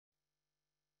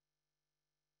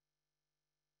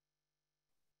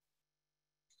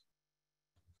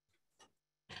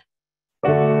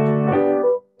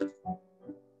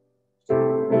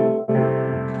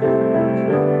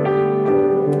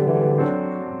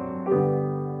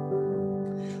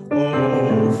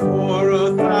Oh, for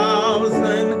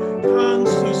 1,000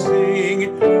 tongues to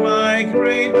sing, my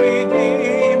great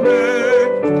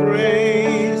Redeemer,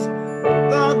 praise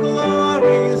the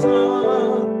glories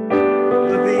of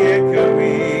the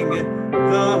echoing,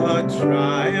 the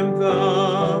triumph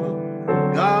of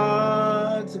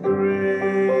God's grace.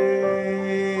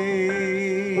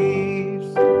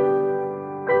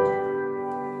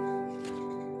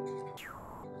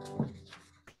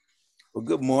 Well,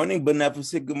 good morning,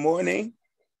 Beneficent. Good morning.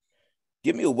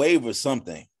 Give me a wave or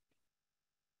something.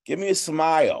 Give me a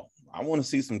smile. I want to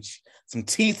see some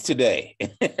teeth today.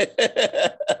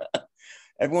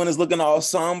 Everyone is looking all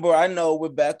somber. I know we're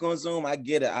back on Zoom. I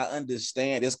get it. I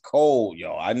understand. It's cold,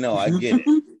 y'all. I know. I get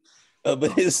it.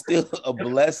 But it's still a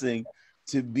blessing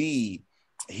to be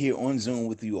here on Zoom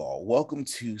with you all. Welcome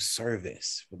to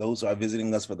service. For those who are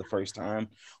visiting us for the first time,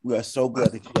 we are so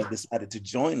glad that you have decided to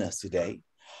join us today.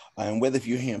 And whether if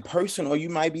you're here in person or you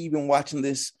might be even watching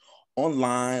this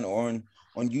online or on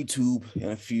YouTube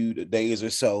in a few days or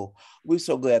so, we're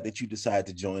so glad that you decided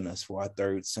to join us for our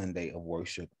third Sunday of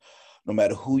worship. No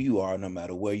matter who you are, no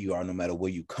matter where you are, no matter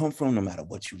where you come from, no matter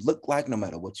what you look like, no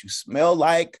matter what you smell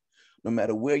like, no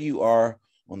matter where you are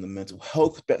on the mental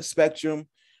health spectrum,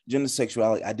 gender,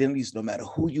 sexuality, identities, no matter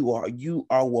who you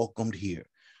are welcomed here.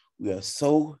 We are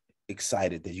so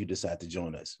excited that you decided to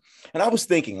join us. And I was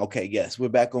thinking, okay, yes, we're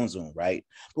back on Zoom, right?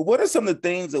 But what are some of the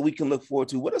things that we can look forward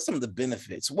to? What are some of the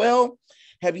benefits? Well,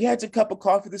 have you had your cup of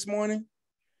coffee this morning?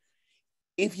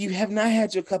 If you have not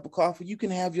had your cup of coffee, you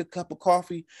can have your cup of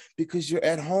coffee because you're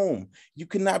at home. You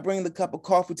cannot bring the cup of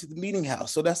coffee to the meeting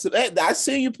house. So that's it. I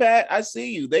see you, Pat. I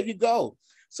see you. There you go.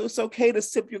 So it's okay to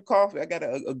sip your coffee. I got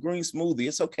a green smoothie.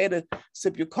 It's okay to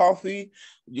sip your coffee,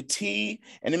 your tea,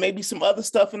 and there may be some other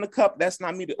stuff in the cup. That's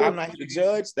not me. I'm not here to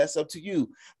judge. That's up to you.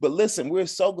 But listen, we're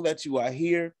so glad you are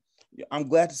here. I'm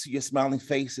glad to see your smiling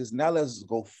faces. Now let's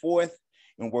go forth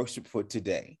and worship for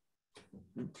today.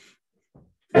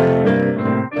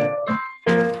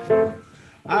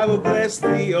 I will bless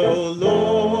thee, O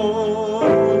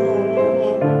Lord.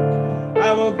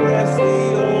 I will bless thee,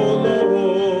 O Lord,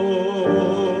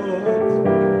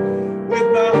 with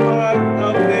my heart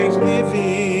of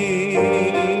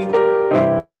thanksgiving.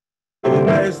 I will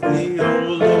bless thee, O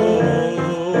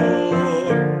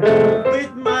Lord,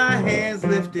 with my hands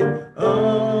lifted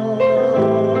up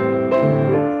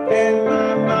and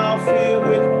my mouth filled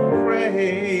with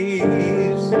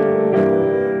praise.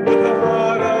 With a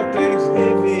heart of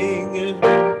thanksgiving,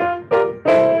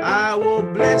 I will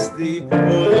bless thee, O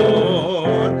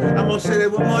Lord. I'm going to say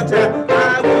that one more time.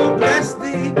 I will bless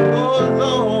thee, O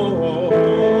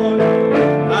Lord.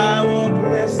 I will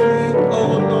bless thee,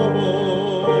 O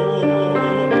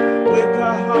Lord. With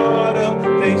a heart of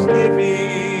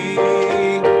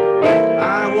thanksgiving,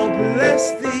 I will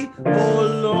bless thee, O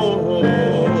Lord.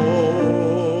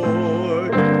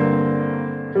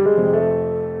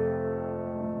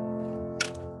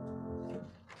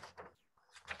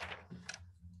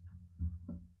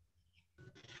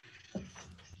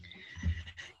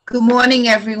 Good morning,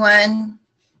 everyone.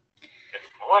 Good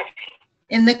morning.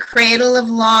 In the cradle of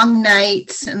long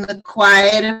nights and the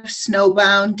quiet of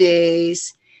snowbound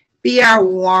days, be our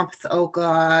warmth, O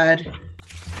God.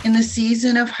 In the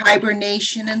season of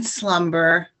hibernation and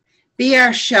slumber, be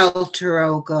our shelter,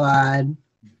 O God.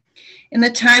 In the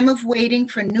time of waiting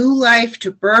for new life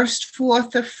to burst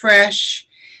forth afresh,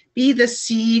 be the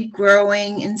seed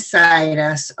growing inside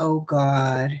us, O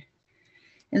God.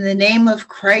 In the name of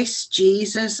Christ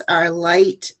Jesus, our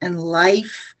light and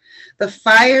life, the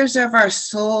fires of our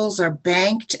souls are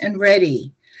banked and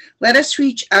ready. Let us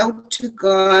reach out to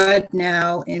God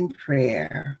now in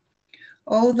prayer.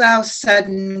 O thou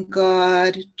sudden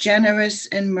God, generous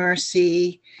in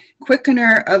mercy,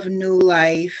 quickener of new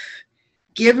life,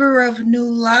 giver of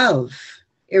new love,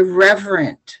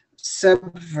 irreverent,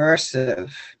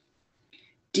 subversive,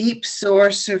 deep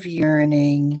source of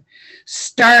yearning,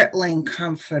 startling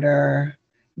comforter,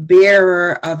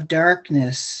 bearer of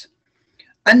darkness,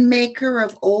 unmaker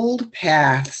of old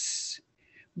paths,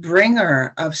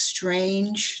 bringer of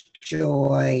strange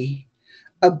joy,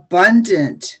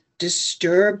 abundant,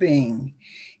 disturbing,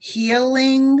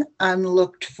 healing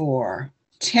unlooked for,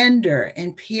 tender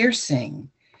and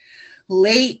piercing.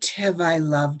 Late have I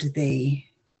loved thee,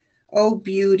 O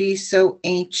beauty so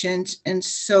ancient and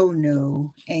so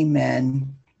new.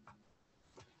 Amen.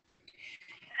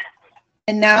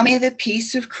 And now may the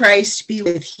peace of Christ be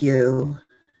with you.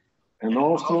 And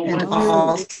also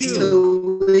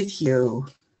with you.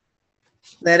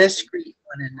 Let us greet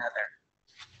one another.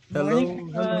 Hello.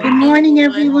 Good morning,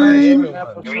 everyone.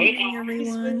 Greetings,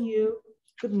 everyone.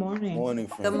 Good morning. Morning,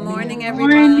 Good friend. morning,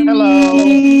 everyone. Hello.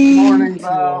 Morning. Morning,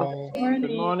 Val. Good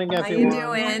morning, How you everyone.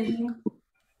 doing?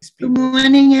 Good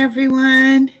morning,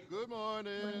 everyone. Good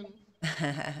morning.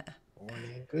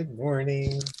 Morning. Good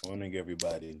morning. Morning,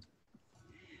 everybody.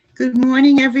 Good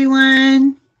morning,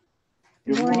 everyone.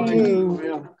 Good morning. morning,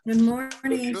 Sylvia. Good morning,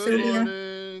 Good Sylvia.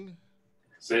 morning.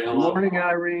 Good morning,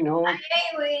 Irene. Hope.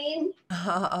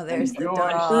 Oh, there's the Joyce.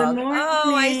 dog. Good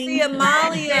Oh, I see morning.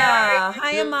 Amalia.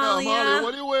 Hi, Yeah, Amalia,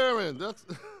 what Amalia. are you wearing? That's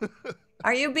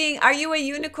Are you a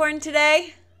unicorn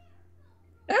today?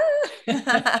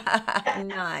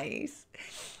 Nice.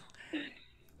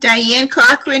 Diane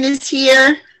Cochran is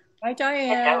here. Hi,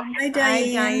 Diane. Hi, Hi,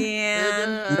 Diane.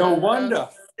 Diane. Dan. No wonder.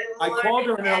 I called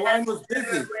her and her line was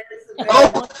busy.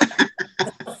 Oh,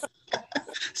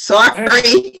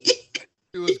 sorry.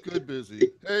 He was good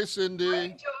busy. Hey,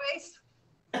 Cindy.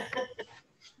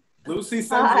 Lucy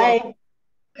sends love.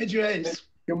 Hey, Joyce.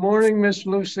 Good morning, Miss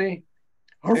Lucy.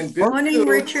 And Good morning, Bill,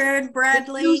 Richard,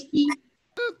 Bradley.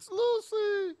 It's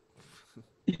Lucy.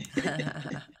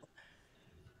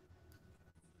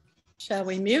 Shall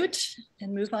we mute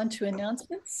and move on to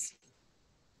announcements?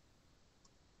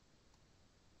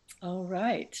 All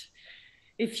right.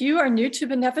 If you are new to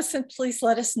Beneficent, please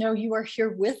let us know you are here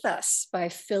with us by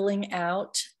filling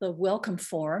out the welcome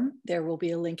form. There will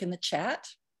be a link in the chat.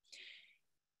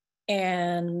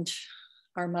 And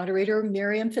our moderator,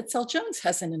 Miriam Fitzell-Jones,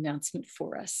 has an announcement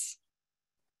for us.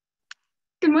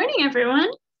 Good morning, everyone.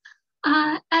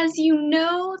 As you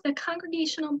know, the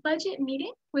congregational budget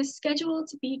meeting was scheduled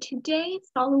to be today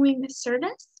following the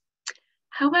service.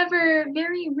 However,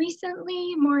 very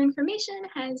recently, more information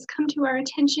has come to our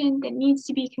attention that needs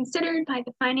to be considered by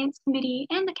the Finance Committee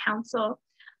and the Council,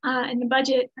 and the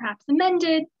budget perhaps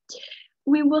amended.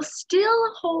 We will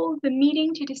still hold the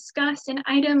meeting to discuss an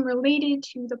item related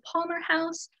to the Palmer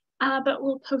House, but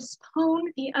we'll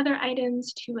postpone the other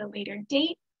items to a later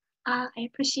date. I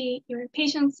appreciate your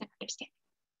patience and understanding.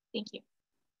 Thank you.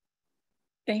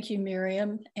 Thank you,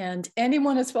 Miriam. And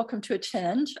anyone is welcome to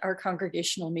attend our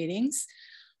congregational meetings,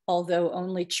 although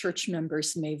only church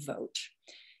members may vote.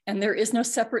 And there is no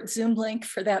separate Zoom link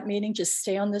for that meeting. Just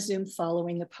stay on the Zoom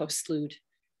following the postlude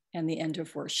and the end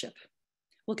of worship.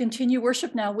 We'll continue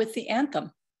worship now with the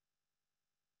anthem.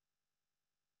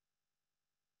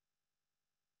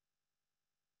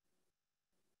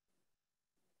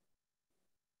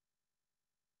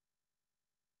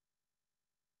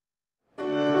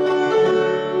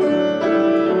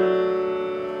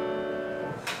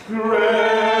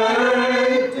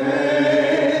 Great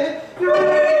day,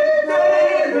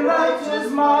 the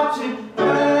righteous marching.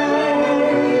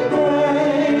 Great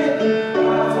day,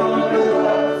 God's on the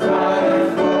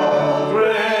upside fall.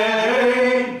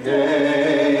 Great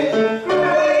day,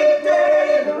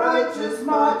 the righteous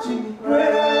marching.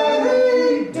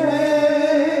 Great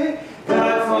day,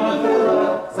 God's on the hill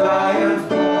of Zion's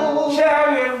wall.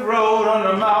 Chariot road on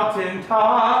the mountain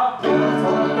top. God's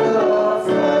on the hill of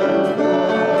Zion's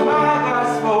wall. My God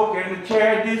spoke and the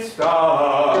chariot did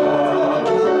stop.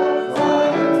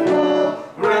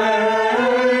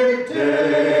 Great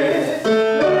day,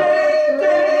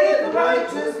 the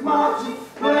righteous marching.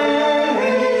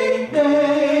 Great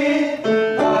day,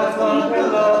 God's gonna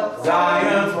build up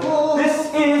Zion's wall. This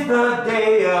is the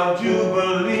day of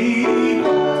Jubilee.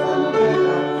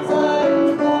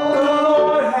 The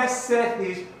Lord has set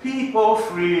his people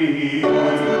free.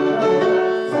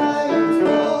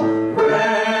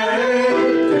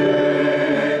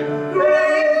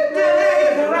 Great day,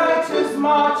 the righteous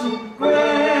marching.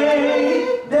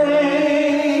 Great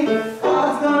day,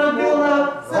 God's gonna build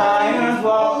up Zion's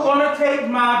wall. Gonna take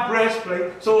my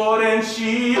breastplate, sword and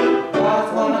shield.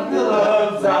 God's gonna build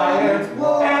up Zion's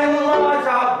wall and march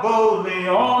out boldly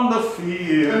on the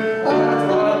field. God's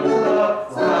gonna build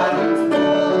up Zion's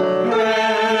wall.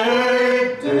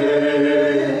 Great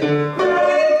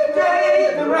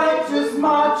day, the righteous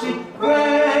marching.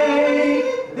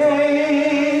 Great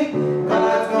day,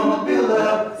 God's gonna build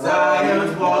up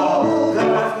Zion's wall.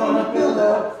 God's gonna build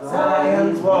up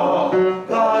Zion's wall.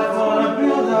 God's gonna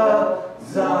build up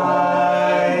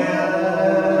Zion's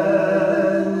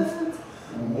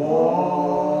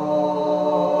wall.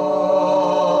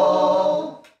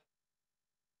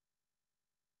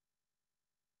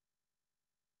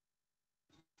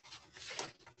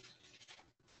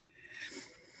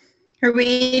 A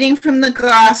reading from the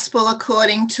Gospel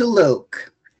according to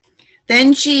Luke.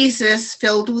 Then Jesus,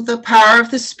 filled with the power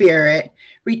of the Spirit,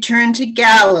 returned to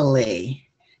Galilee,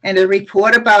 and a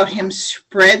report about him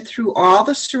spread through all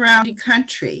the surrounding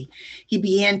country. He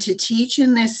began to teach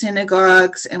in their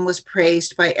synagogues and was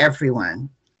praised by everyone.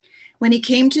 When he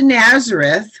came to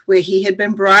Nazareth, where he had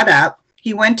been brought up,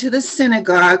 He went to the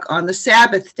synagogue on the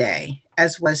Sabbath day,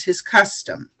 as was his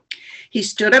custom. He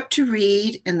stood up to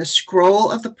read, and the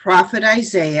scroll of the prophet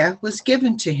Isaiah was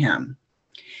given to him.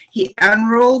 He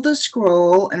unrolled the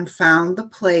scroll and found the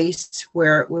place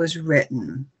where it was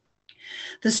written,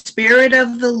 "The Spirit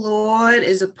of the Lord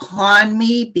is upon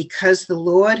me, because the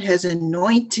Lord has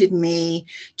anointed me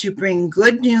to bring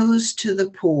good news to the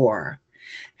poor,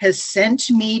 has sent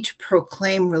me to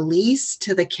proclaim release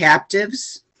to the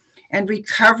captives and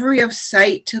recovery of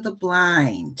sight to the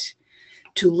blind,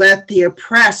 to let the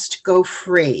oppressed go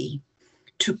free,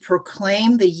 to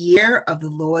proclaim the year of the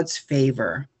Lord's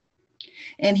favor."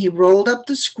 And he rolled up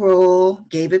the scroll,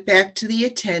 gave it back to the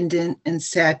attendant, and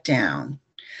sat down.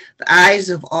 The eyes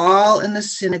of all in the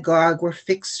synagogue were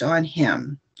fixed on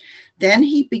him. Then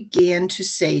he began to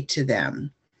say to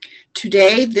them,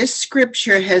 "Today this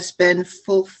scripture has been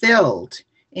fulfilled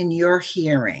in your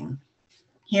hearing."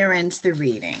 Here ends the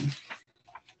reading.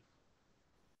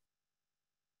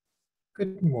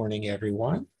 Good morning,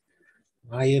 everyone.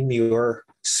 I am your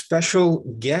special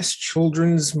guest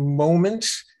children's moment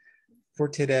for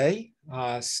today.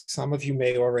 Some of you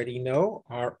may already know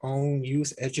our own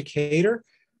youth educator,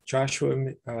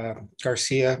 Joshua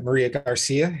Maria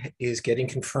Garcia, is getting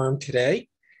confirmed today.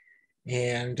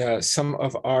 And some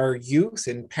of our youth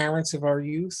and parents of our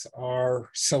youth are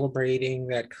celebrating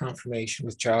that confirmation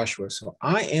with Joshua. So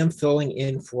I am filling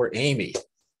in for Amy.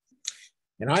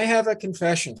 And I have a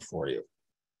confession for you.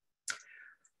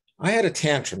 I had a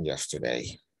tantrum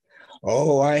yesterday.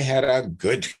 Oh, I had a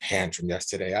good tantrum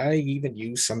yesterday. I even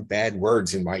used some bad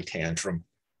words in my tantrum.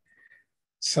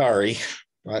 Sorry,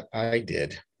 but I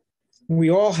did. We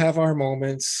all have our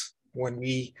moments when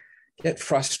we get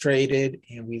frustrated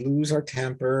and we lose our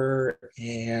temper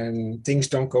and things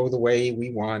don't go the way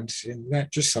we want. And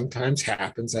that just sometimes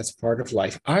happens. That's part of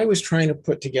life. I was trying to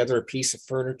put together a piece of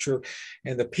furniture,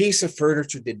 and the piece of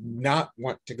furniture did not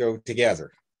want to go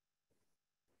together.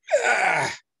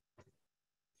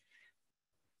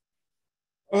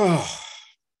 Oh,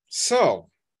 so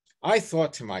I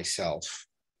thought to myself,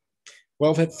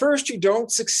 well, if at first you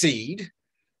don't succeed,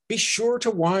 be sure to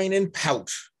whine and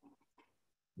pout.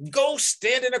 Go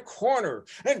stand in a corner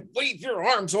and wave your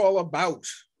arms all about.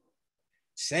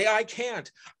 Say, I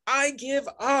can't, I give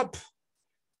up.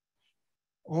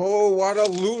 Oh, what a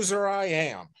loser I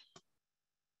am.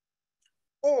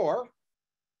 Or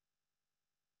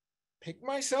pick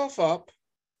myself up,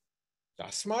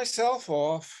 dust myself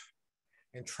off,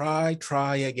 and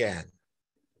try again.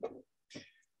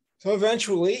 So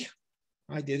eventually,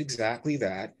 I did exactly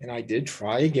that, and I did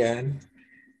try again,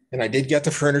 and I did get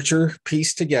the furniture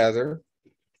pieced together,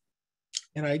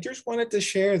 and I just wanted to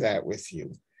share that with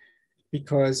you,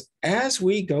 because as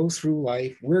we go through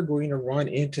life, we're going to run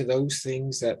into those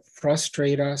things that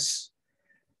frustrate us,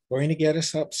 going to get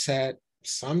us upset.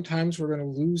 Sometimes we're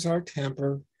going to lose our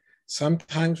temper.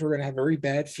 Sometimes we're going to have very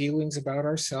bad feelings about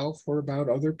ourselves or about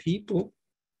other people.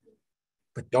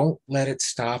 But don't let it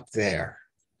stop there.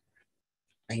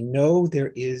 I know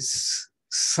there is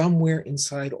somewhere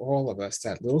inside all of us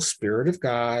that little Spirit of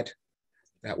God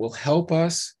that will help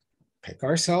us pick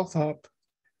ourselves up,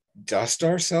 dust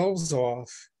ourselves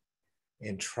off,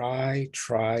 and try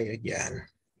again.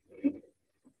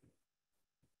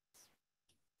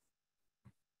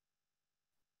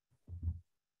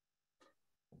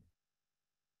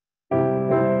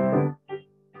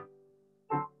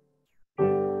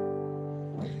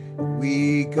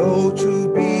 We go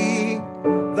to be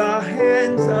the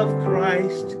hands of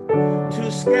Christ,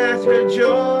 to scatter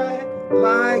joy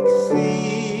like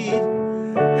seed,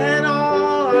 and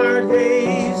all our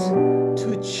days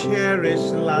to cherish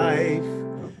life,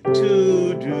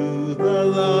 to do the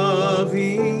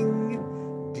loving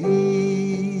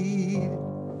deed.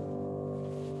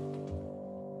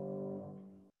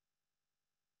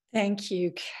 Thank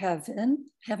you, Kevin.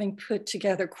 Having put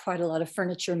together quite a lot of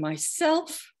furniture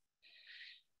myself,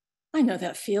 I know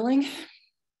that feeling.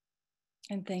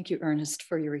 And thank you, Ernest,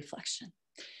 for your reflection.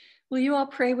 Will you all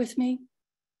pray with me?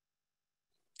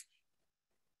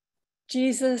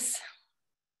 Jesus,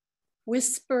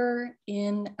 whisper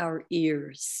in our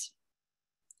ears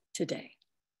today.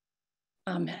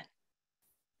 Amen.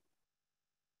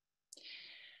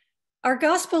 Our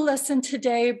gospel lesson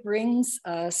today brings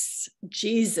us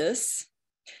Jesus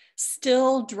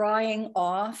still drying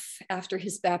off after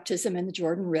his baptism in the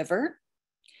Jordan River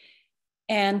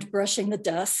and brushing the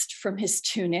dust from his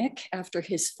tunic after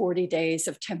his 40 days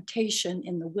of temptation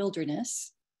in the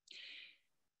wilderness.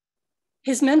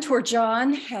 His mentor,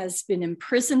 John, has been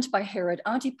imprisoned by Herod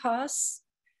Antipas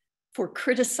for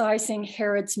criticizing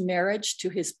Herod's marriage to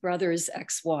his brother's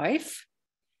ex-wife.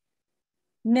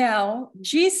 Now,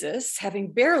 Jesus,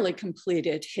 having barely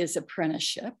completed his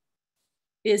apprenticeship,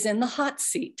 is in the hot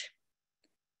seat,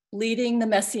 leading the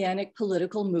messianic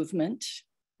political movement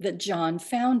that John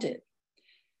founded.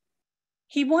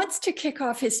 He wants to kick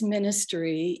off his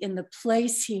ministry in the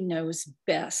place he knows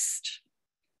best,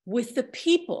 with the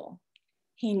people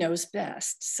he knows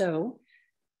best. So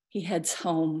he heads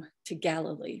home to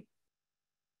Galilee.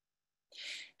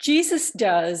 Jesus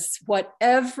does what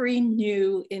every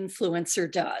new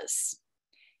influencer does.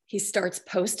 He starts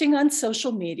posting on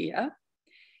social media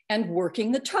and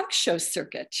working the talk show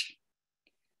circuit.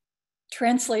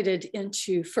 Translated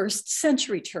into first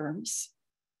century terms,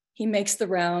 he makes the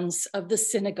rounds of the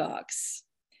synagogues,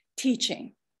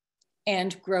 teaching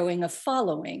and growing a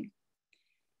following.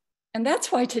 And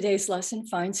that's why today's lesson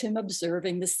finds him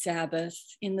observing the Sabbath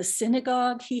in the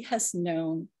synagogue he has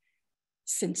known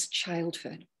since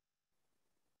childhood.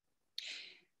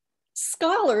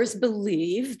 Scholars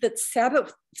believe that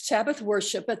Sabbath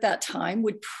worship at that time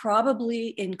would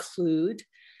probably include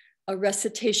a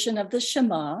recitation of the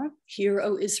Shema, "Hear,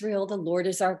 O Israel, the Lord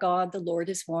is our God, the Lord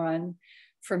is one,"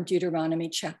 from Deuteronomy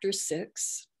chapter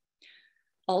 6.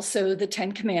 Also the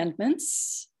 10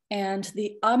 Commandments and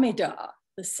the Amidah,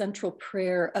 the central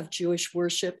prayer of Jewish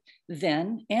worship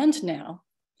then and now.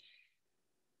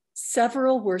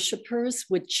 Several worshipers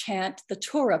would chant the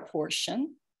Torah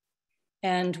portion,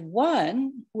 and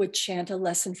one would chant a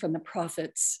lesson from the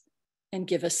prophets and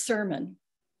give a sermon.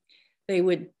 They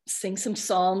would sing some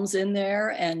psalms in there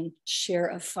and share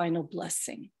a final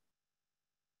blessing.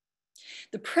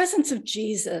 The presence of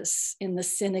Jesus in the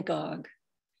synagogue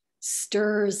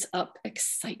stirs up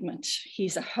excitement.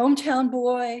 He's a hometown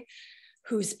boy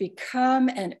who's become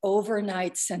an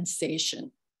overnight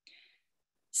sensation.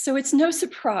 So it's no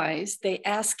surprise they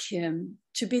ask him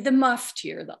to be the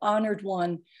muftir, the honored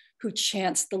one who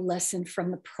chants the lesson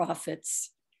from the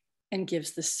prophets and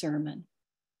gives the sermon.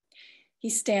 He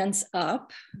stands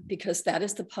up because that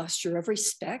is the posture of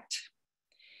respect.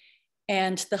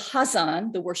 And the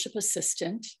Hazan, the worship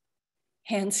assistant,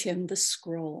 hands him the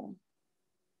scroll.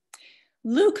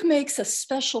 Luke makes a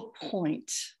special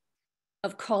point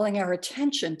of calling our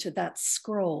attention to that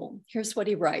scroll. Here's what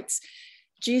he writes.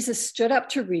 Jesus stood up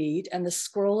to read, and the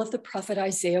scroll of the prophet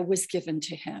Isaiah was given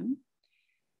to him.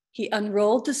 He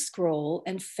unrolled the scroll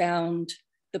and found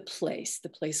the place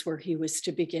where he was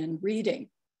to begin reading.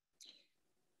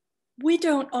 We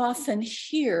don't often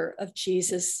hear of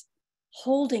Jesus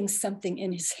holding something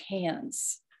in his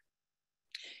hands.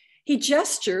 He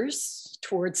gestures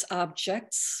towards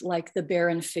objects like the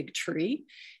barren fig tree.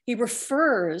 He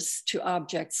refers to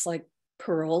objects like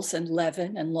pearls and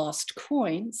leaven and lost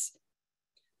coins,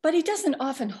 but he doesn't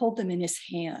often hold them in his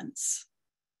hands.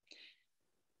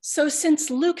 So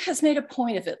since Luke has made a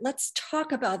point of it, let's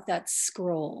talk about that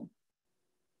scroll.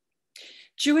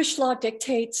 Jewish law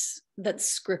dictates that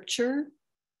scripture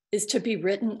is to be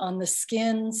written on the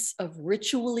skins of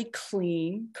ritually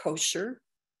clean, kosher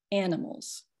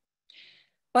animals.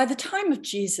 By the time of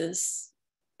Jesus,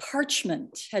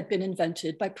 parchment had been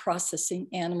invented by processing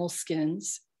animal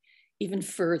skins even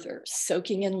further,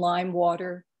 soaking in lime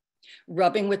water,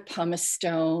 rubbing with pumice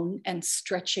stone, and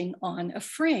stretching on a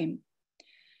frame.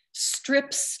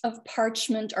 Strips of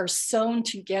parchment are sewn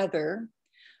together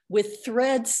with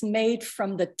threads made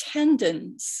from the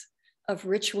tendons of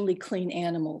ritually clean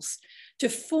animals to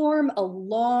form a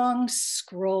long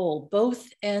scroll, both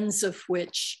ends of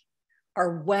which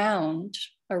are wound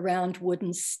around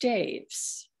wooden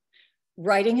staves.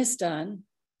 Writing is done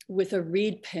with a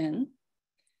reed pin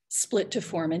split to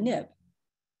form a nib.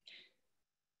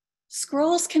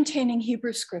 Scrolls containing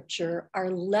Hebrew scripture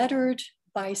are lettered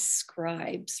by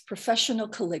scribes, professional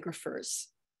calligraphers.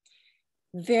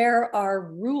 There are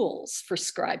rules for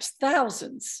scribes,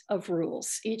 thousands of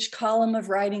rules. Each column of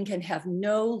writing can have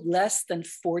no less than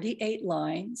 48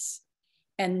 lines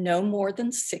and no more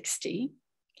than 60.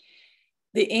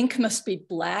 The ink must be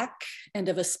black and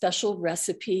of a special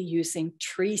recipe using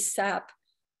tree sap,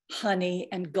 honey,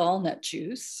 and gallnut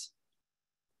juice.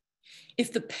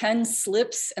 If the pen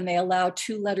slips and they allow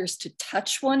two letters to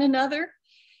touch one another,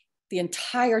 the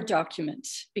entire document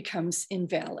becomes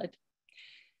invalid.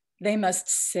 They must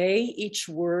say each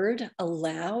word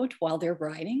aloud while they're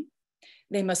writing.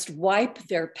 They must wipe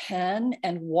their pen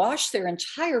and wash their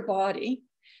entire body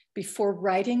before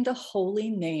writing the holy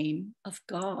name of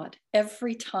God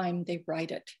every time they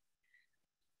write it.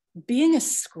 Being a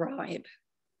scribe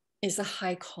is a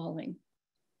high calling,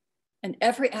 and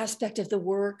every aspect of the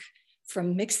work,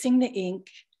 from mixing the ink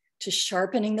to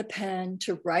sharpening the pen,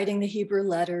 to writing the Hebrew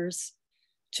letters,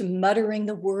 to muttering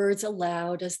the words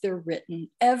aloud as they're written,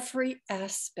 every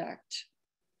aspect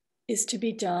is to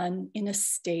be done in a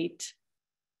state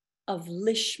of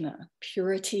lishma,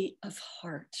 purity of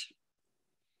heart.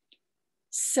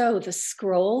 So the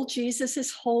scroll Jesus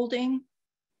is holding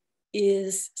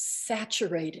is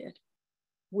saturated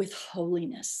with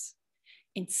holiness,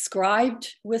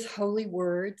 inscribed with holy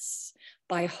words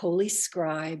by holy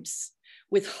scribes,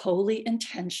 with holy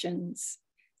intentions,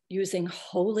 using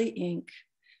holy ink,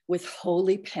 with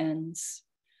holy pens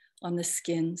on the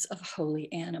skins of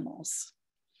holy animals.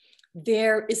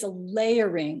 There is a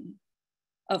layering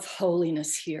of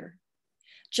holiness here,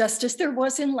 just as there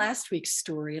was in last week's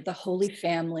story of the Holy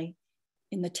Family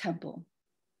in the temple.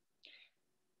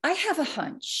 I have a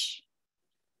hunch.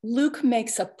 Luke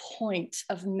makes a point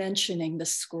of mentioning the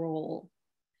scroll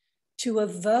to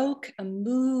evoke a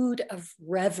mood of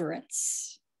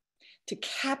reverence, to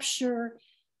capture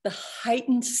the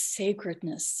heightened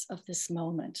sacredness of this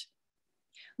moment.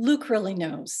 Luke really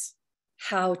knows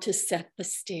how to set the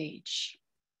stage.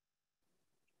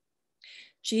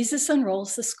 Jesus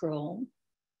unrolls the scroll,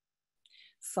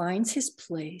 finds his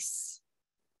place,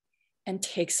 and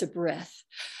takes a breath,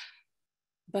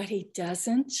 but he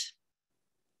doesn't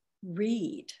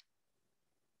read.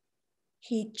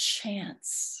 He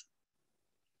chants.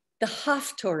 The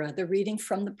Haftorah, the reading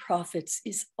from the prophets,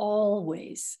 is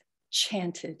always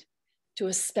chanted to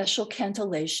a special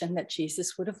cantillation that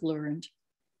Jesus would have learned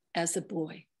as a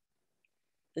boy.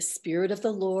 The Spirit of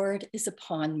the Lord is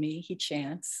upon me, he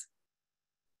chants,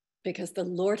 because the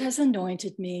Lord has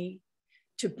anointed me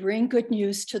to bring good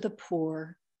news to the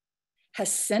poor,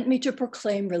 has sent me to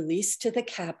proclaim release to the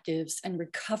captives and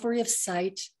recovery of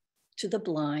sight to the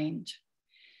blind,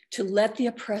 to let the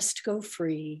oppressed go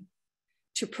free,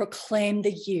 to proclaim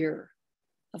the year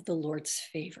of the Lord's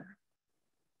favor.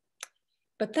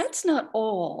 But that's not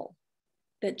all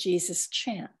that Jesus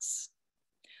chants.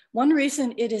 One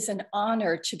reason it is an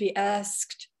honor to be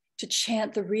asked to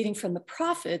chant the reading from the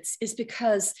prophets is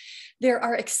because there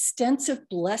are extensive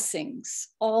blessings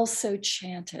also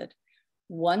chanted.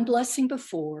 One blessing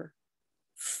before,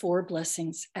 4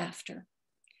 blessings after.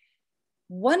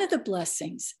 One of the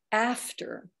blessings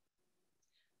after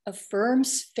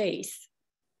affirms faith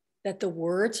that the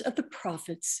words of the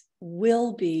prophets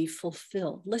will be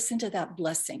fulfilled. Listen to that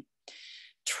blessing.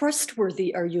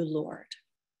 Trustworthy are you, Lord,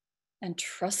 and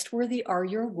trustworthy are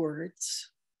your words.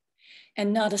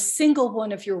 And not a single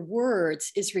one of your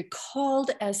words is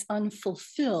recalled as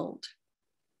unfulfilled,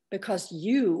 because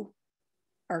you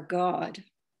are God,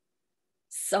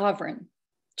 sovereign,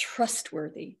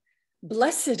 trustworthy.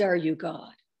 Blessed are you,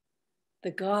 God,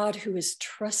 the God who is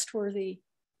trustworthy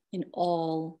in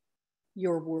all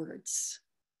your words.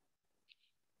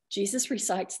 Jesus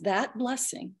recites that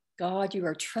blessing. God, you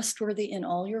are trustworthy in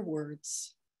all your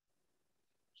words.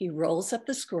 He rolls up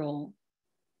the scroll,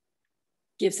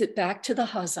 gives it back to the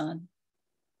Hazan,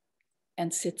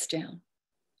 and sits down.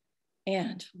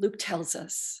 And Luke tells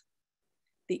us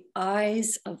the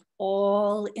eyes of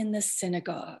all in the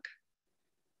synagogue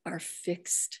are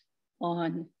fixed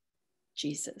on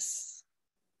Jesus.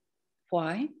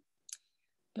 Why?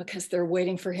 Because they're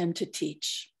waiting for him to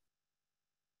teach,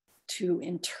 to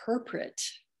interpret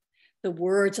the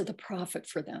words of the prophet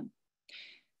for them.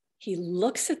 He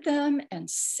looks at them and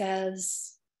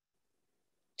says,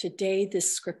 today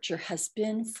this scripture has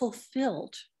been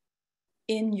fulfilled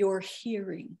in your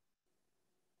hearing.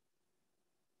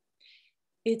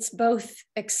 It's both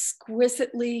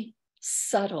exquisitely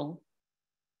subtle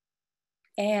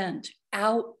and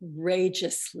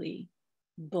outrageously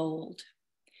bold.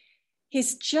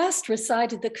 He's just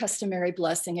recited the customary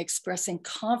blessing, expressing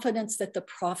confidence that the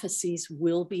prophecies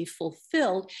will be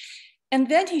fulfilled. And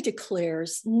then he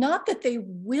declares not that they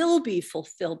will be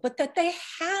fulfilled, but that they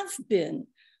have been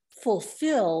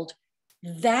fulfilled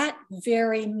that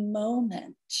very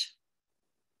moment.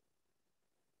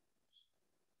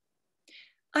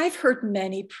 I've heard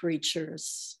many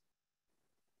preachers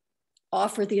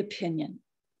offer the opinion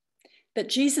that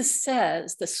Jesus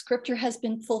says the scripture has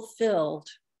been fulfilled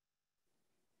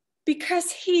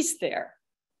because he's there.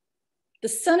 The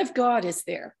Son of God is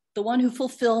there, the one who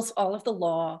fulfills all of the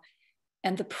law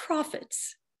and the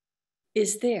prophets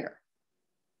is there.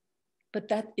 But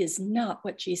that is not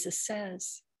what Jesus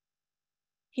says.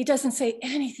 He doesn't say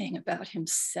anything about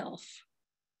himself.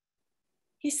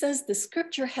 He says the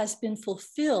scripture has been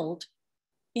fulfilled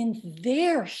in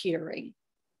their hearing,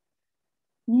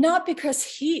 not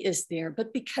because he is there,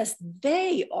 but because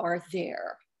they are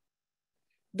there.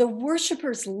 The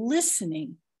worshipers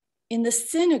listening in the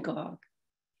synagogue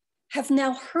have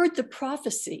now heard the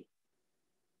prophecy,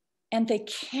 and they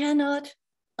cannot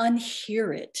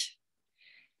unhear it.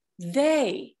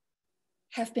 They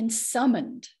have been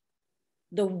summoned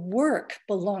The work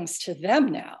belongs to them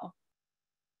now.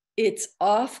 It's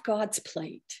off God's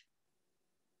plate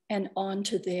and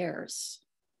onto theirs.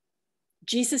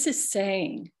 Jesus is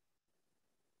saying,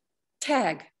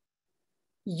 tag,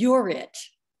 you're it.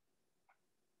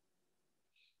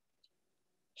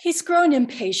 He's grown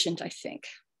impatient, I think.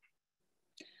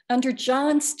 Under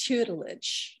John's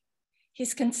tutelage,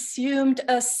 he's consumed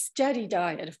a steady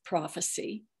diet of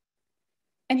prophecy,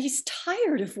 and he's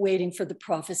tired of waiting for the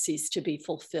prophecies to be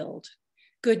fulfilled.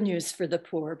 Good news for the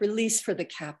poor, release for the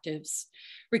captives,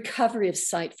 recovery of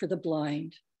sight for the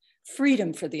blind,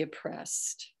 freedom for the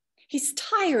oppressed. He's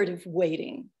tired of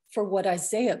waiting for what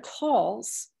Isaiah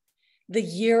calls the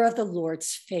year of the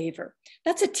Lord's favor.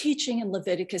 That's a teaching in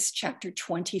Leviticus chapter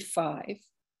 25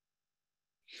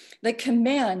 that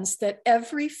commands that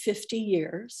every 50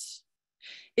 years,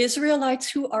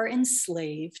 Israelites who are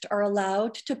enslaved are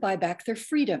allowed to buy back their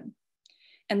freedom,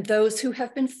 and those who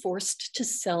have been forced to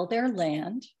sell their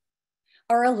land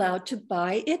are allowed to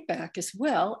buy it back as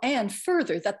well, and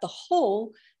further, that the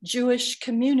whole Jewish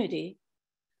community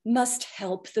must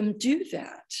help them do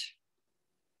that.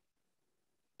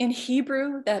 In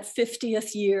Hebrew, that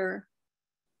 50th year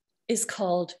is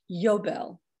called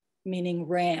Yobel, meaning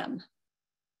ram.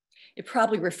 It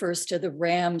probably refers to the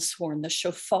ram's horn, the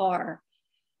shofar,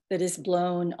 that is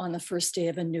blown on the first day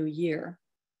of a new year.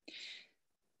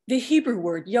 The Hebrew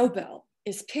word Yobel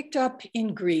is picked up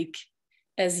in Greek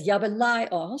as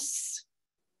Yabelaios,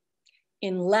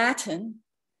 in Latin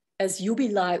as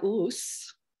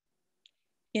Jubileus,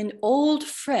 in Old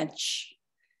French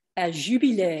as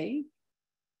Jubilé,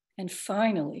 and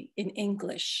finally in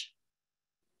English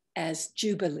as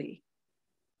Jubilee.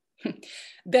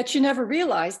 Bet you never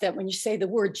realized that when you say the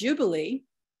word Jubilee,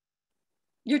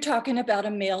 you're talking about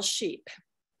a male sheep.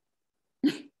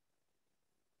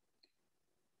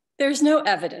 There's no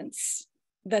evidence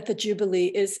that the Jubilee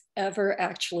is ever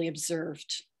actually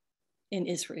observed in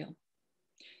Israel.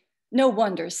 No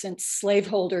wonder, since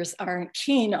slaveholders aren't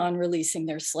keen on releasing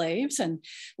their slaves and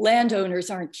landowners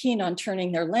aren't keen on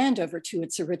turning their land over to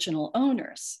its original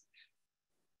owners.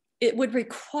 It would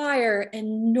require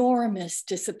enormous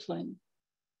discipline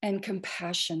and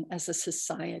compassion as a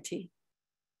society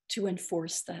to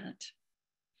enforce that.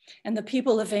 And the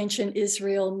people of ancient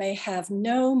Israel may have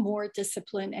no more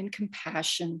discipline and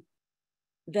compassion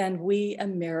than we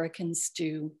Americans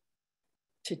do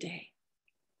today.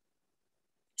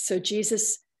 So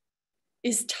Jesus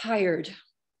is tired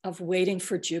of waiting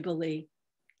for Jubilee,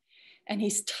 and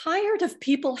he's tired of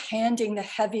people handing the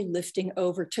heavy lifting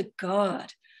over to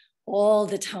God all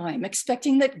the time,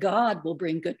 expecting that God will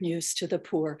bring good news to the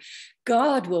poor.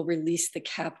 God will release the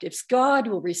captives. God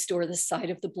will restore the sight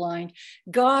of the blind.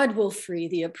 God will free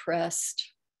the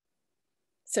oppressed.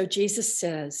 So Jesus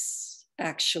says,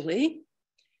 actually,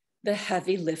 the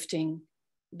heavy lifting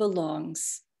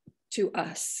belongs to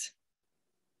us.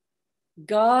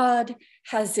 God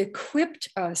has equipped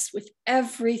us with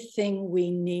everything we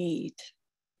need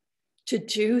to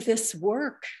do this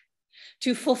work,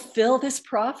 to fulfill this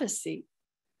prophecy.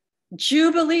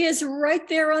 Jubilee is right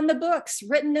there on the books,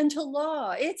 written into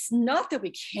law. It's not that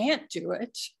we can't do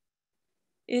it.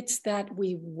 It's that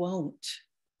we won't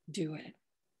do it.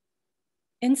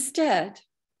 Instead,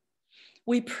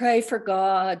 we pray for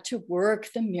God to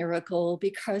work the miracle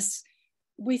because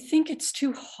we think it's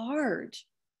too hard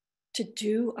to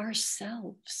do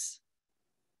ourselves.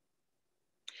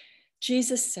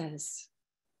 Jesus says,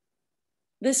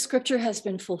 this scripture has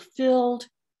been fulfilled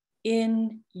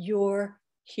in your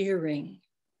hearing.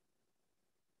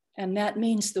 And that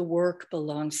means the work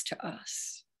belongs to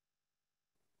us,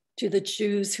 to the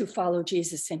Jews who follow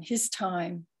Jesus in his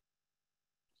time,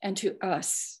 and to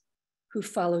us who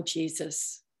follow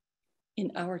Jesus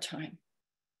in our time.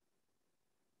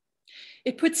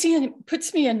 It puts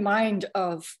me in mind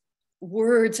of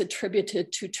words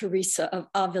attributed to Teresa of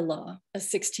Avila, a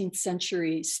 16th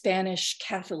century Spanish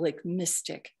Catholic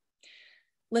mystic.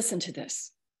 Listen to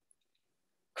this.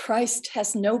 Christ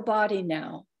has no body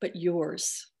now but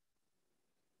yours,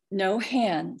 no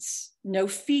hands, no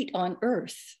feet on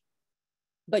earth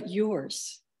but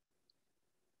yours.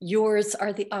 Yours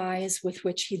are the eyes with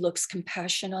which he looks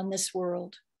compassion on this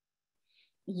world.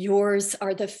 Yours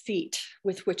are the feet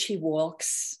with which he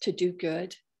walks to do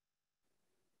good.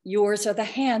 Yours are the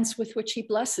hands with which he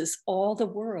blesses all the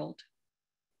world.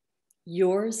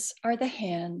 Yours are the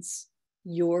hands,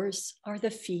 yours are the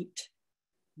feet,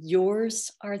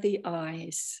 yours are the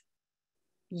eyes.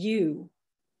 You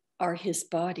are his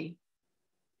body.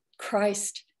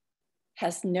 Christ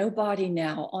has no body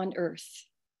now on earth,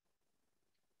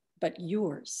 but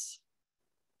yours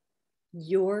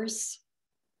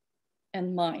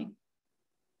and mine.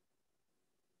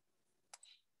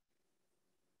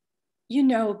 You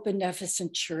know,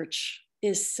 Beneficent Church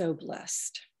is so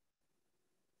blessed.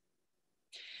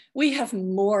 We have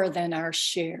more than our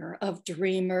share of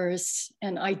dreamers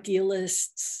and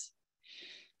idealists,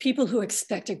 people who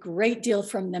expect a great deal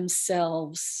from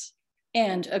themselves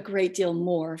and a great deal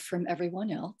more from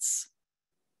everyone else.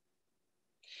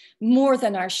 More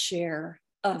than our share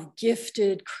of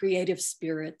gifted creative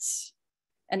spirits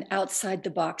and outside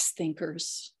the box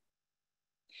thinkers.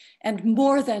 And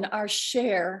more than our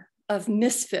share of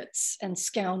misfits and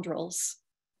scoundrels.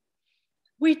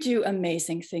 We do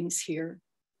amazing things here.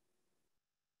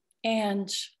 And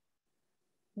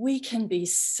we can be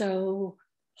so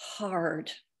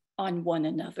hard on one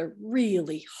another,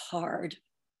 really hard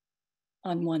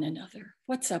on one another.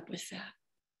 What's up with that?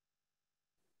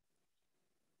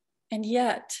 And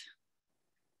yet,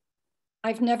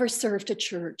 I've never served a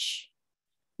church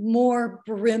more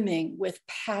brimming with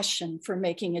passion for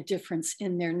making a difference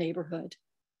in their neighborhood.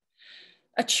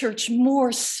 A church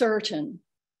more certain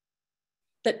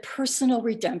that personal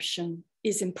redemption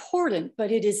is important,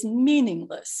 but it is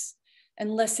meaningless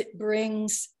unless it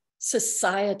brings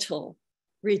societal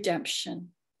redemption.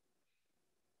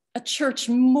 A church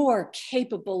more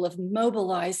capable of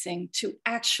mobilizing to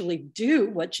actually do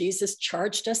what Jesus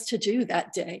charged us to do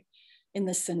that day in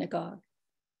the synagogue.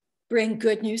 Bring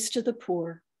good news to the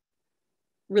poor,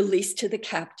 release to the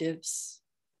captives,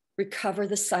 recover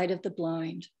the sight of the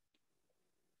blind,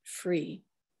 free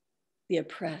the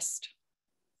oppressed.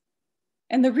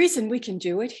 And the reason we can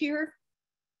do it here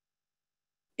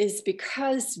is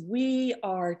because we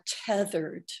are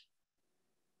tethered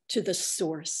to the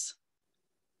source,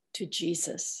 to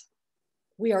Jesus.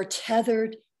 We are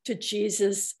tethered to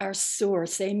Jesus, our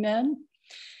source, amen?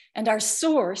 And our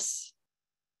source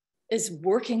is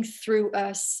working through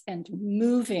us and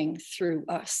moving through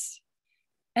us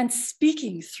and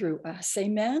speaking through us,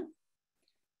 amen?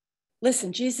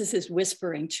 Listen, Jesus is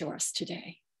whispering to us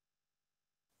today,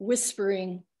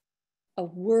 whispering a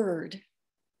word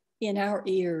in our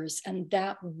ears, and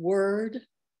that word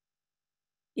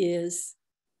is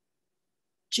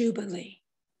Jubilee.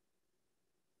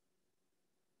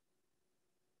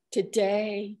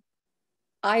 Today,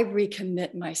 I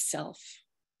recommit myself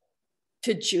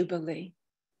to Jubilee.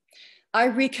 I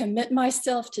recommit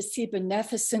myself to see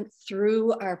Beneficent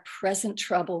through our present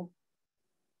trouble,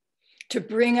 to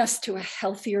bring us to a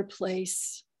healthier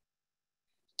place,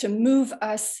 to move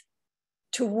us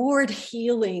toward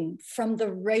healing from the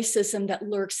racism that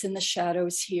lurks in the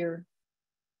shadows here.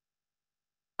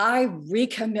 I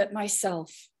recommit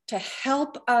myself to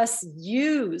help us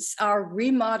use our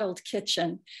remodeled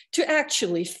kitchen to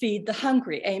actually feed the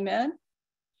hungry, amen?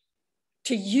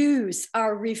 To use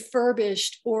our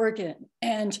refurbished organ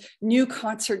and new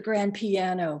concert grand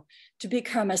piano to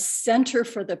become a center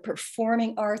for the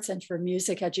performing arts and for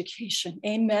music education,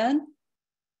 amen?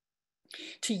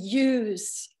 To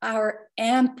use our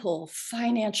ample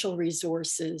financial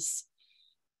resources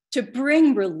to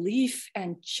bring relief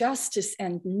and justice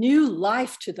and new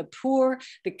life to the poor,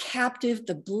 the captive,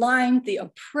 the blind, the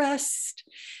oppressed,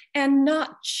 and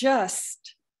not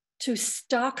just to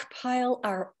stockpile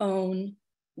our own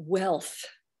wealth.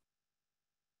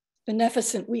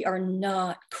 Beneficent, we are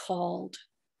not called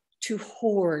to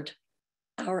hoard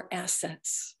our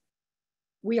assets.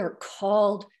 We are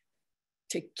called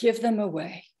to give them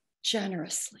away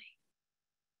generously.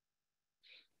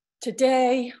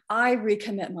 Today, I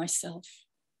recommit myself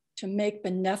to make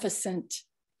Beneficent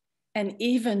an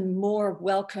even more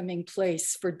welcoming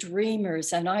place for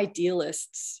dreamers and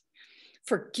idealists,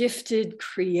 for gifted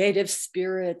creative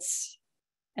spirits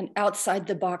and outside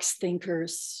the box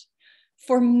thinkers,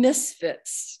 for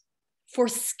misfits, for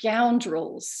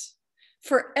scoundrels,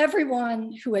 for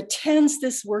everyone who attends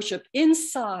this worship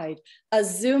inside a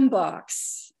Zoom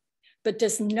box, but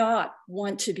does not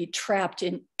want to be trapped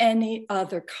in any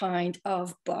other kind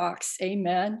of box,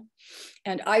 amen?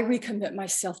 And I recommit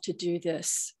myself to do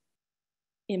this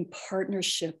in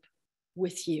partnership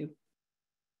with you.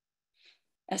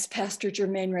 As Pastor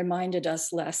Germain reminded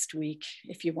us last week,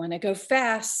 if you want to go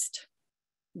fast,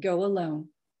 go alone.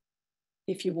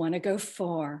 If you want to go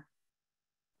far,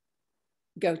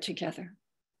 go together.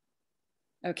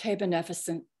 Okay,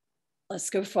 Beneficent, let's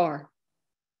go far.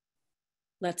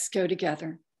 Let's go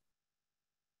together.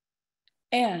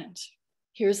 And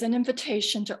here's an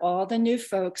invitation to all the new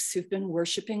folks who've been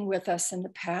worshiping with us in the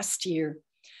past year.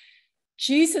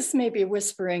 Jesus may be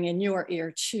whispering in your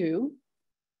ear too.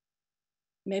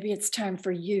 Maybe it's time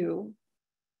for you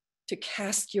to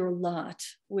cast your lot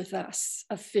with us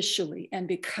officially and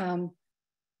become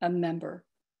a member.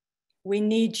 We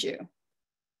need you,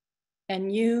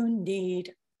 and you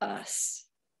need us.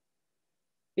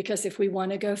 Because if we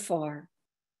want to go far,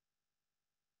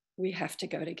 we have to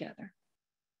go together.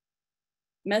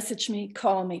 Message me,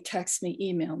 call me, text me,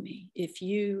 email me if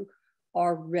you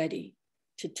are ready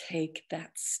to take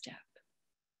that step.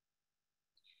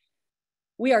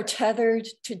 We are tethered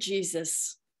to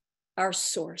Jesus, our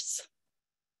source.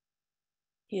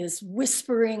 He is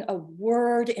whispering a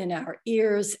word in our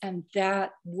ears, and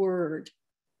that word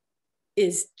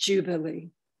is Jubilee.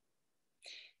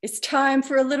 It's time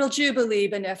for a little Jubilee,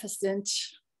 Beneficent.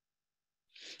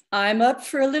 I'm up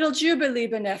for a little Jubilee,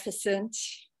 Beneficent.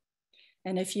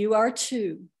 And if you are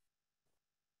too,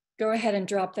 go ahead and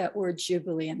drop that word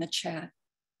Jubilee in the chat.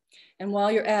 And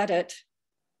while you're at it,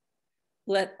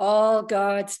 let all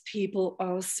God's people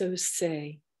also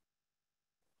say,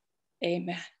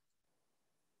 Amen.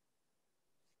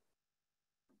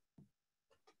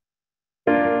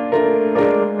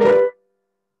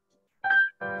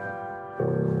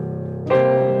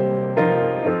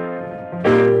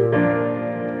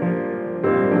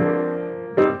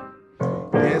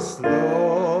 Yes,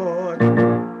 Lord.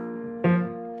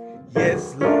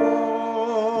 Yes,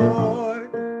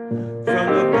 Lord. From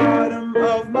the bottom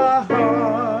of my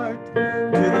heart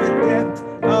to the depth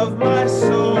of my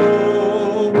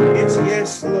soul, it's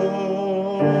yes,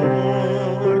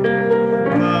 Lord.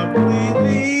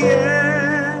 Completely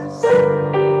yes.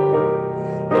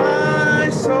 My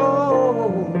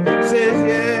soul says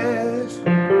yes.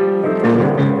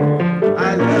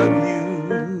 I love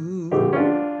you.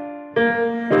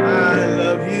 I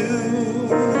love you.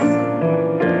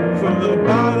 From the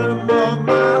bottom of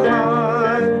my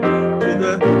heart to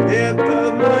the depth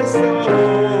of my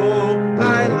soul,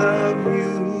 I love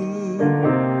you.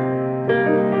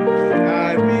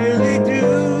 I really do.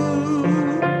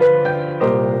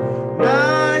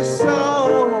 My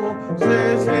soul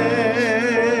says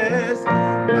yes.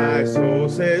 My soul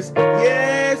says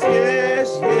yes,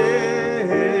 yes,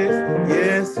 yes,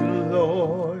 yes,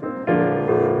 Lord.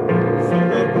 From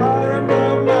the bottom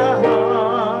of my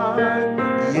heart,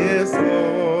 yes,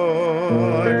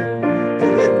 Lord, to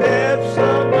the depths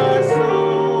of my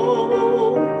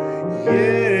soul,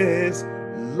 yes,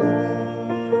 Lord.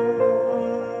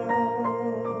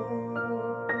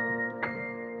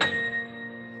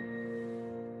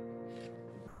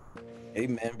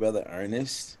 Amen, Brother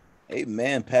Ernest.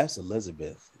 Amen, Pastor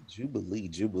Elizabeth. Jubilee,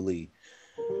 Jubilee.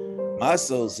 My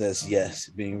soul says yes,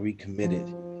 being recommitted.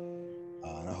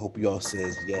 And I hope you all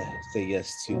say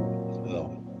yes too as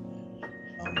well.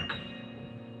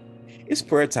 It's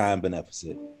prayer time,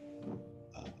 Beneficent.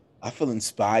 I feel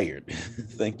inspired.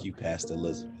 Thank you, Pastor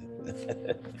Elizabeth.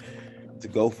 to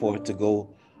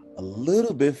go a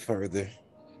little bit further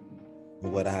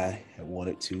than what I had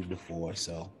wanted to before.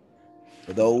 So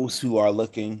for those who are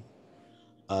looking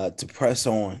to press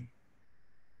on,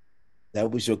 that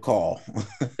was your call.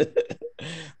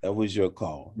 That was your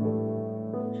call.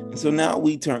 And so now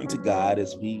we turn to God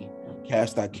as we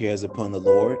cast our cares upon the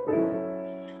Lord.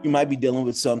 You might be dealing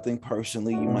with something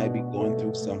personally. You might be going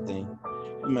through something.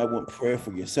 You might want prayer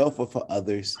for yourself or for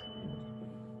others.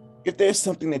 If there's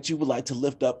something that you would like to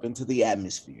lift up into the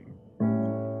atmosphere,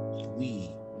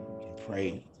 we can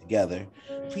pray together.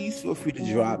 Please feel free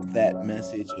to drop that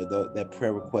message or that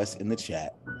prayer request in the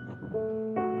chat.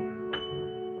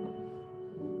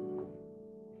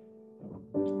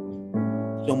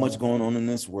 So much going on in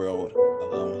this world.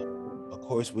 Of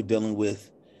course, we're dealing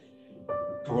with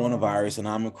coronavirus and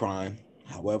Omicron.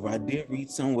 However, I did read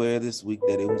somewhere this week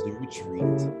that it was a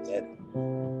retreat. That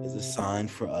is a sign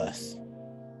for us.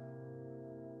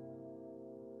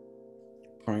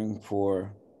 Praying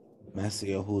for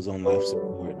Marcia, who's on life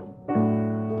support.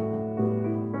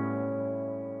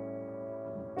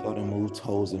 Tell them move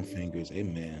toes and fingers.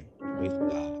 Amen. Praise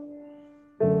God.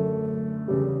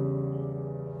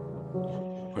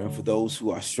 Praying for those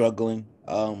who are struggling,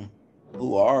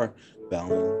 who are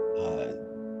battling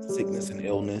sickness and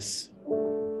illness.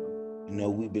 You know,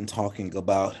 we've been talking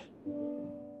about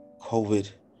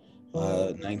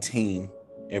COVID-19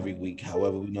 every week.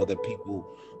 However, we know that people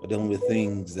are dealing with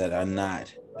things that are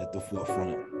not at the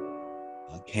forefront.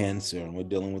 Cancer, and we're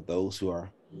dealing with those who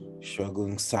are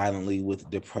struggling silently with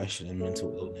depression and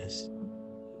mental illness.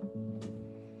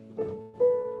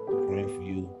 Praying for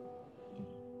you.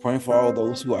 Praying for all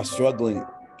those who are struggling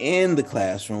in the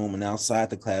classroom and outside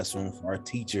the classroom, for our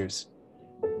teachers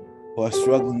who are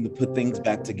struggling to put things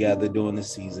back together during the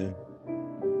season.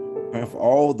 Praying for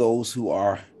all those who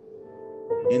are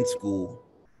in school.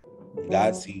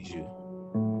 God sees you.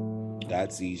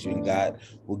 God sees you, and God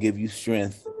will give you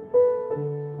strength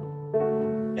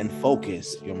and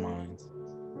focus your minds.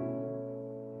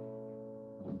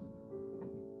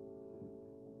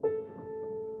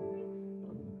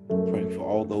 Praying for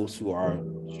all those who are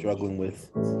struggling with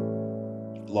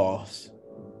loss.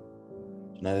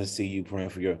 And I just see you praying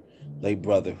for your late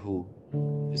brother who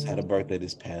just had a birthday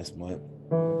this past month.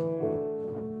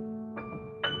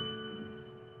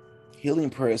 Healing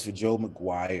prayers for Joe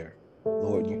McGuire.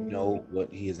 Lord, you know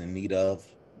what he is in need of.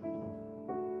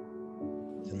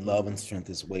 And love and strength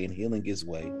his way and healing his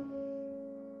way.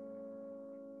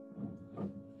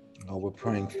 Oh, we're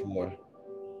praying for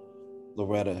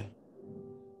Loretta,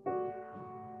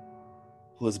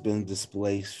 who has been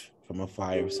displaced from a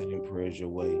fire, sending prayers your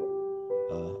way.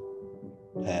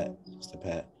 Sister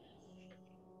Pat.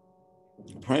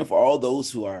 Praying for all those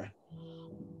who are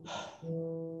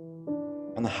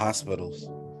in the hospitals.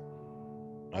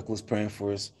 Michael was praying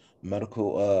for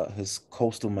his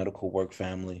coastal medical work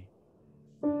family.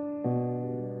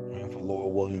 Praying for Laura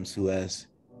Williams, who has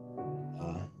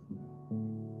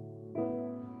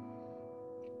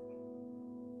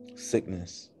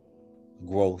sickness,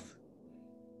 growth.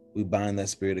 We bind that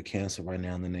spirit of cancer right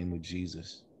now in the name of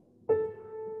Jesus.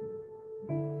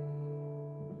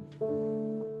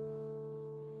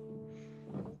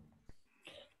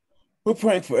 We're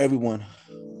praying for everyone,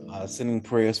 sending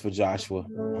prayers for Joshua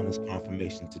on his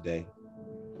confirmation today.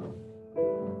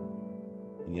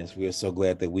 And yes, we are so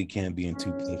glad that we can be in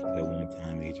two places at one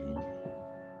time, Adrian.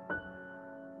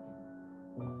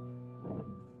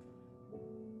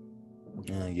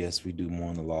 Yes, we do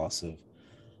mourn the loss of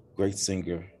great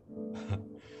singer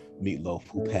Meatloaf,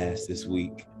 who passed this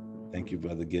week. Thank you,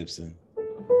 Brother Gibson.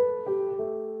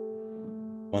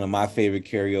 One of my favorite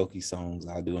karaoke songs,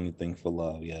 I'll Do Anything for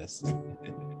Love, yes.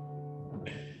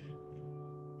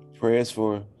 Prayers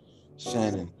for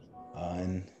Shannon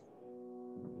and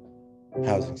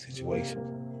housing situation.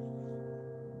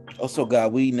 Also,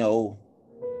 God, we know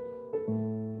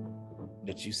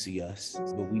that you see us,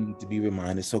 but we need to be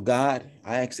reminded. So, God,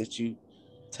 I ask that you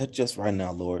touch us right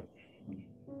now, Lord,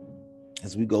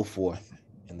 as we go forth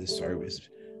in this service.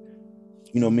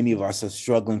 You know, many of us are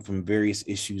struggling from various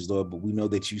issues, Lord, but we know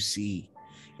that you see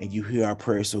and you hear our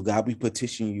prayers. So, God, we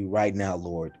petition you right now,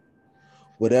 Lord,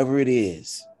 whatever it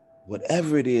is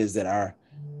that our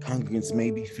congregants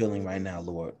may be feeling right now,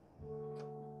 Lord,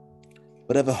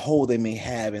 whatever hole they may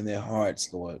have in their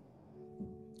hearts, Lord,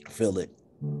 fill it.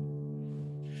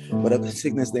 Whatever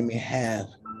sickness they may have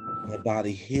in their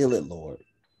body, heal it, Lord.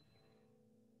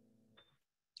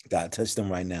 God, touch them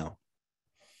right now.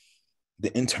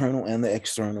 The internal and the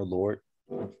external, Lord.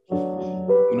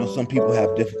 You know, some people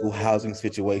have difficult housing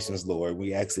situations, Lord.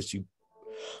 We ask that you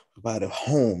provide a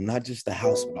home, not just a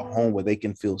house, but a home where they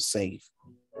can feel safe.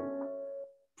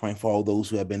 Praying for all those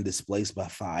who have been displaced by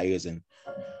fires and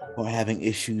who are having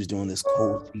issues during this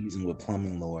cold season with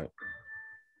plumbing, Lord.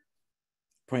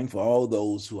 Praying for all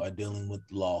those who are dealing with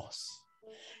loss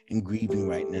and grieving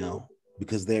right now,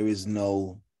 because there is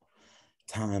no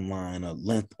timeline or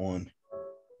length on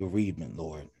bereavement,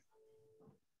 Lord.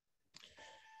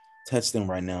 Touch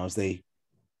them right now as they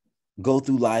go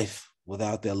through life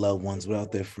without their loved ones,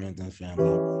 without their friends and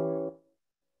family.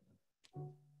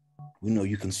 We know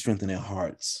you can strengthen their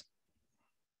hearts.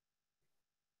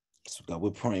 So, God, we're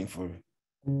praying for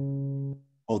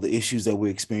all the issues that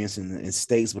we're experiencing in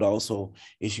states, but also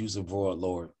issues abroad,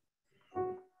 Lord.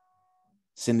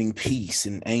 Sending peace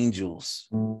and angels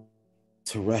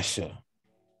to Russia,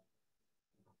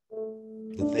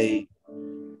 that they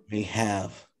may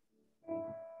have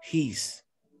peace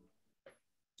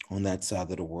on that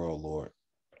side of the world, Lord.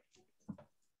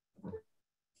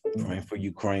 Praying for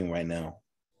Ukraine right now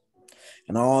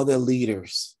and all their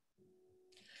leaders.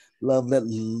 Let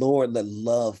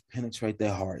love penetrate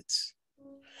their hearts.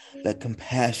 Let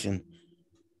compassion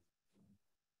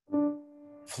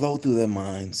flow through their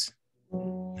minds,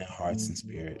 their hearts and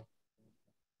spirit.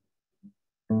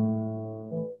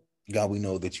 God, we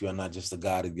know that you are not just the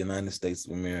God of the United States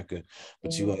of America,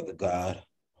 but you are the God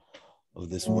of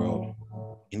this world.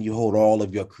 And you hold all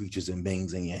of your creatures and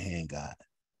beings in your hand, God.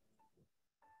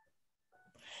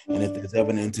 And if there's ever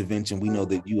an intervention, we know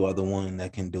that you are the one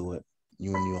that can do it.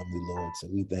 You and you only, Lord. So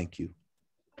we thank you.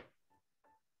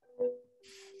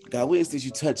 God, we ask that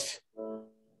you touch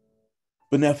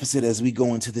Beneficent as we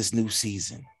go into this new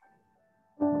season,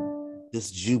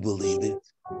 this jubilee,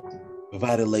 this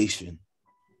revitalization.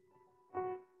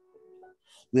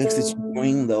 We ask that you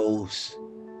bring those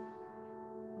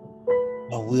who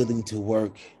are willing to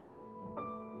work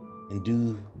and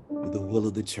do the will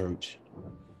of the church.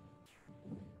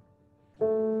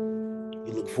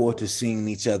 We look forward to seeing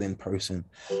each other in person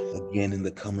again in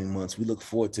the coming months. We look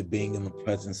forward to being in the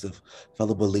presence of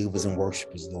fellow believers and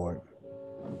worshipers, Lord.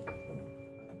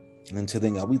 And until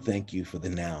then, God, we thank you for the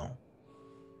now.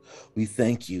 We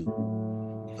thank you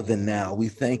for the now. We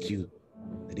thank you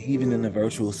that even in the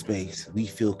virtual space, we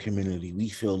feel community, we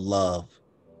feel love,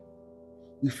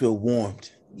 we feel warmth,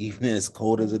 even as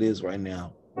cold as it is right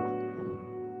now.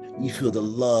 We feel the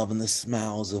love and the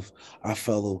smiles of our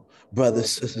fellow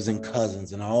brothers, sisters, and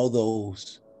cousins, and all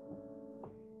those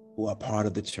who are part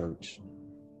of the church.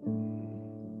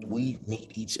 We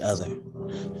need each other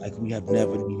like we have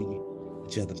never needed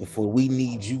each other before. We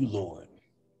need you, Lord.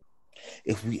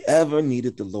 If we ever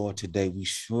needed the Lord today, we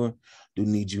sure do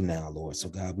need you now, Lord. So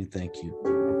God, we thank you.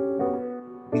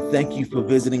 We thank you for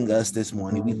visiting us this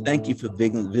morning. We thank you for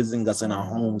visiting us in our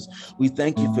homes. We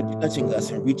thank you for touching us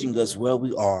and reaching us where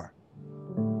we are.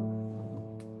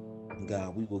 And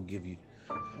God, we will be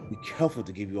careful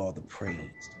to give you all the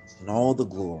praise and all the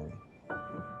glory.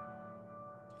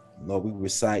 Lord, we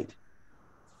recite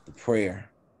the prayer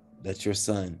that your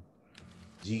son,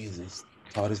 Jesus,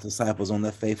 taught his disciples on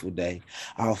that faithful day.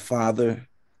 Our Father,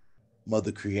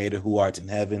 Mother Creator, who art in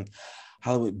heaven,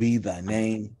 hallowed be thy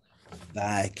name.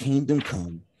 Thy kingdom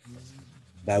come,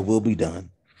 thy will be done,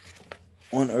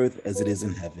 on earth as it is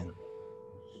in heaven.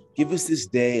 Give us this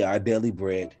day our daily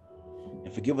bread,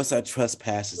 and forgive us our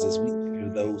trespasses as we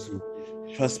forgive those who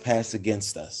trespass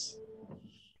against us.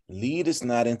 Lead us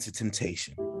not into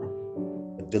temptation,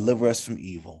 but deliver us from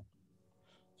evil.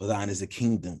 For thine is the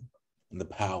kingdom, and the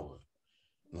power,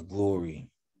 and the glory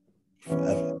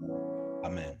forever.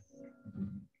 Amen.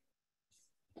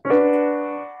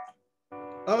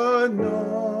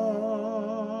 Anointing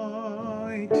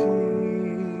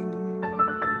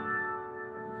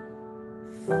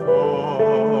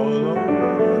fall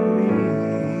on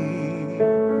me.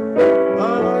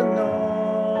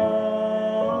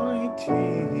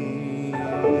 Anointing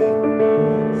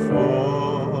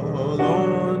fall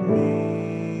on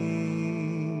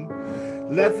me.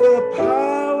 Let the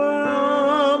power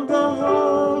of the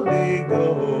Holy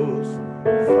Ghost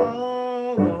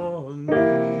fall on me.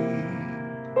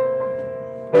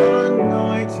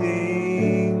 Anointing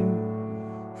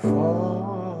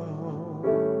fall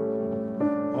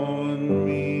on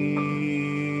me.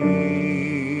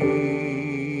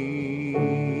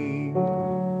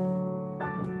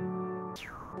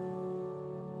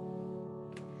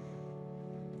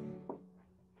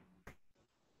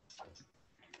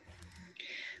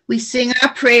 We sing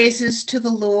our praises to the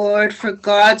Lord, for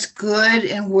God's good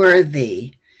and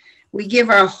worthy. We give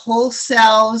our whole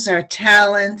selves, our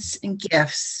talents and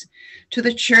gifts to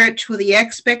the church with the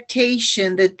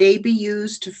expectation that they be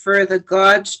used to further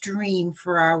God's dream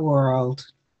for our world.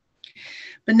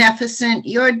 Beneficent,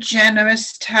 your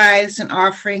generous tithes and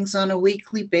offerings on a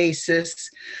weekly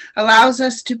basis allows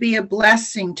us to be a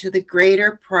blessing to the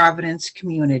greater Providence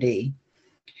community.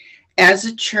 As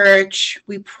a church,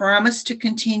 we promise to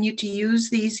continue to use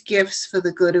these gifts for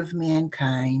the good of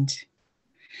mankind.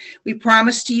 We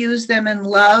promise to use them in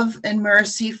love and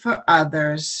mercy for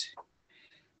others.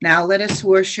 Now let us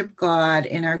worship God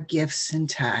in our gifts and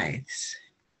tithes.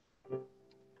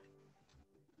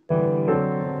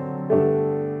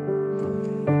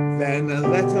 Then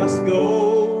let us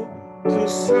go to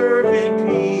serve in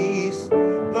peace,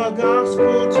 the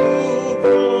gospel to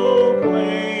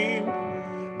proclaim.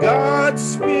 God's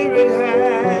Spirit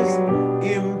has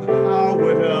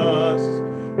empowered us.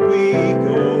 We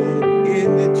go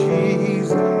in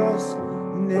Jesus'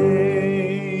 name.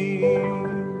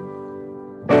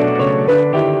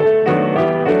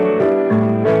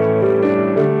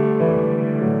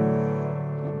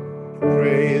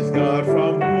 Praise God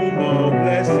from whom all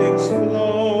blessings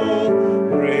flow.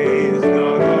 Praise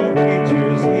God, all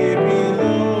creatures here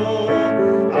below.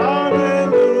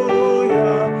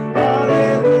 Hallelujah,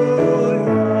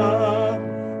 hallelujah.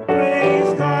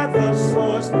 Praise God, the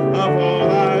source of all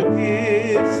our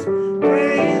gifts.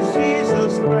 Praise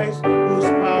Jesus Christ, whose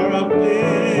power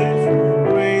uplifts.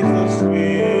 Praise the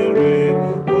Spirit,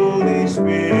 Holy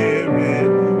Spirit.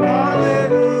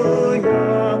 Hallelujah,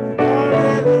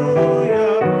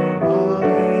 hallelujah,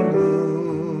 hallelujah.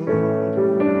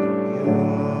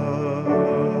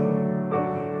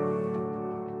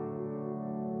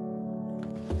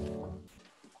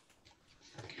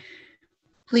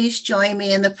 Please join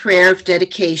me in the prayer of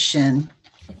dedication.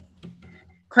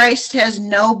 Christ has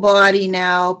no body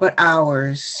now but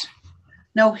ours,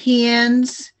 no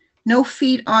hands, no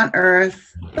feet on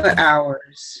earth but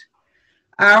ours.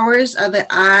 Ours are the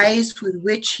eyes with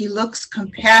which he looks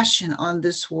compassion on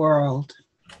this world.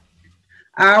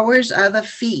 Ours are the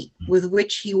feet with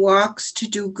which he walks to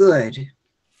do good.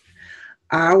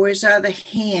 Ours are the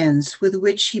hands with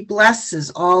which he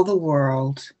blesses all the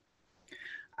world.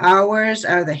 Ours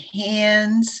are the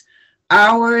hands,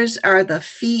 ours are the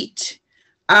feet,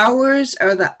 Ours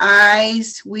are the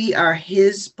eyes, we are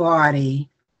his body.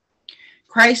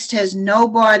 Christ has no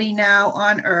body now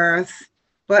on earth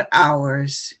but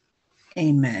ours.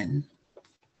 Amen.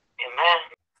 Amen.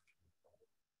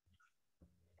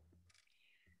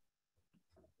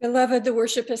 Beloved, the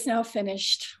worship is now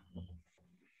finished.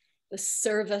 The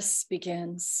service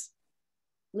begins.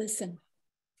 Listen.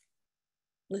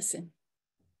 Listen.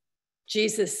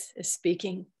 Jesus is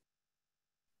speaking.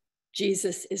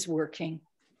 Jesus is working.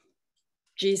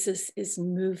 Jesus is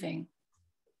moving.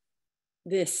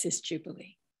 This is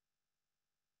Jubilee.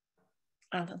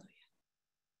 Alleluia.